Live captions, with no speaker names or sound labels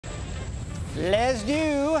Let's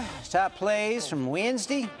do top plays from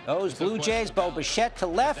Wednesday. O's Blue Jays, Bo Bichette to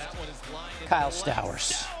left, Kyle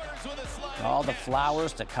Stowers. All the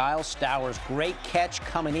flowers to Kyle Stowers. Great catch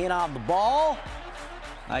coming in on the ball.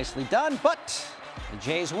 Nicely done, but the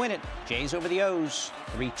Jays win it. Jays over the O's,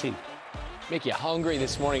 3-2. Make you hungry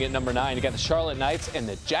this morning at number 9. You got the Charlotte Knights and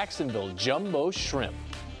the Jacksonville Jumbo Shrimp.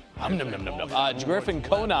 Griffin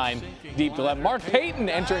Conine deep to left. Mark Payton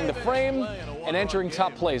entering the frame and entering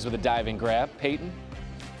top plays with a diving grab. Payton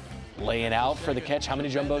laying out for the catch. How many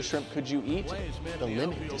jumbo shrimp could you eat? The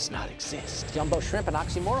limit does not exist. Jumbo shrimp, an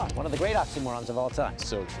oxymoron. One of the great oxymorons of all time.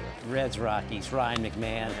 So true. Reds, Rockies, Ryan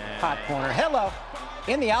McMahon, hot corner. Hello.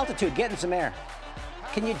 In the altitude, getting some air.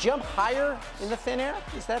 Can you jump higher in the thin air?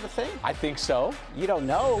 Is that a thing? I think so. You don't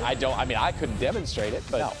know. I don't. I mean, I couldn't demonstrate it,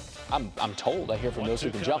 but no. I'm told. I hear from those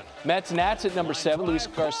who can jump. Mets Nats at number 7. Luis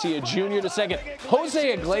Garcia Jr. to second.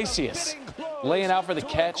 Jose Iglesias laying out for the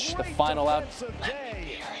catch. The final out.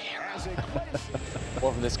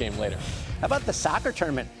 More from this game later. How about the soccer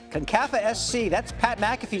tournament? CONCACAF SC, that's Pat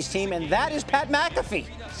McAfee's team, and that is Pat McAfee.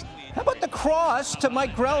 How about the cross to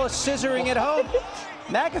Mike Grella scissoring at home?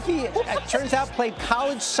 McAfee, it turns out, played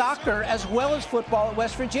college soccer as well as football at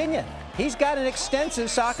West Virginia. He's got an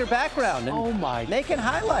extensive soccer background and making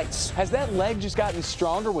highlights. Has that leg just gotten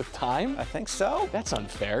stronger with time? I think so. That's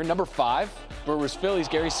unfair. Number 5, Brewers Phillies,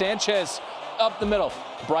 Gary Sanchez up the middle.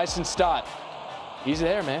 Bryson Stott. He's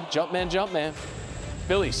there, man. Jump man, jump man.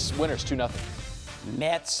 Phillies winners 2-0.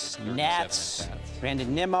 Mets, Nats,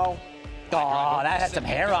 Brandon Nimmo. Oh, that had some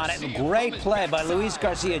hair on it. Great play by Luis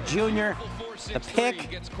Garcia Jr. The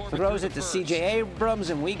pick throws it to C.J.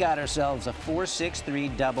 Abrams, and we got ourselves a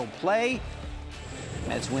 4-6-3 double play.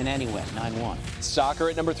 Mets win anyway, 9-1. Soccer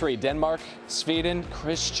at number 3, Denmark, Sweden,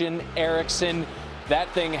 Christian Eriksen. That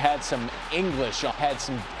thing had some English, had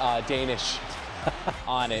some Danish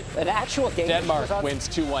on it. An actual Danish. Denmark wins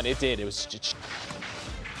 2-1. It did. It was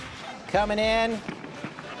coming in.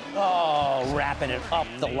 Oh, wrapping it up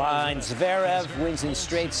the line. Zverev wins in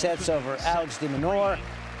straight sets over Alex de Minaur.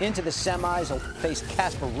 Into the semis, he'll face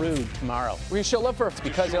Casper Ruud tomorrow. We're going to show love for it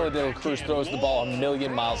because Elly De La Cruz throws the ball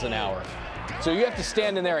 1,000,000 miles an hour. So you have to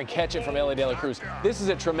stand in there and catch it from Elly De La Cruz. This is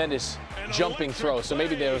a tremendous jumping throw, so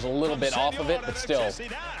maybe there was a little bit off of it, but still.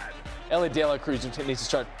 Elly De La Cruz needs to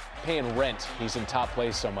start paying rent. He's in top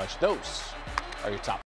place so much. Those are your top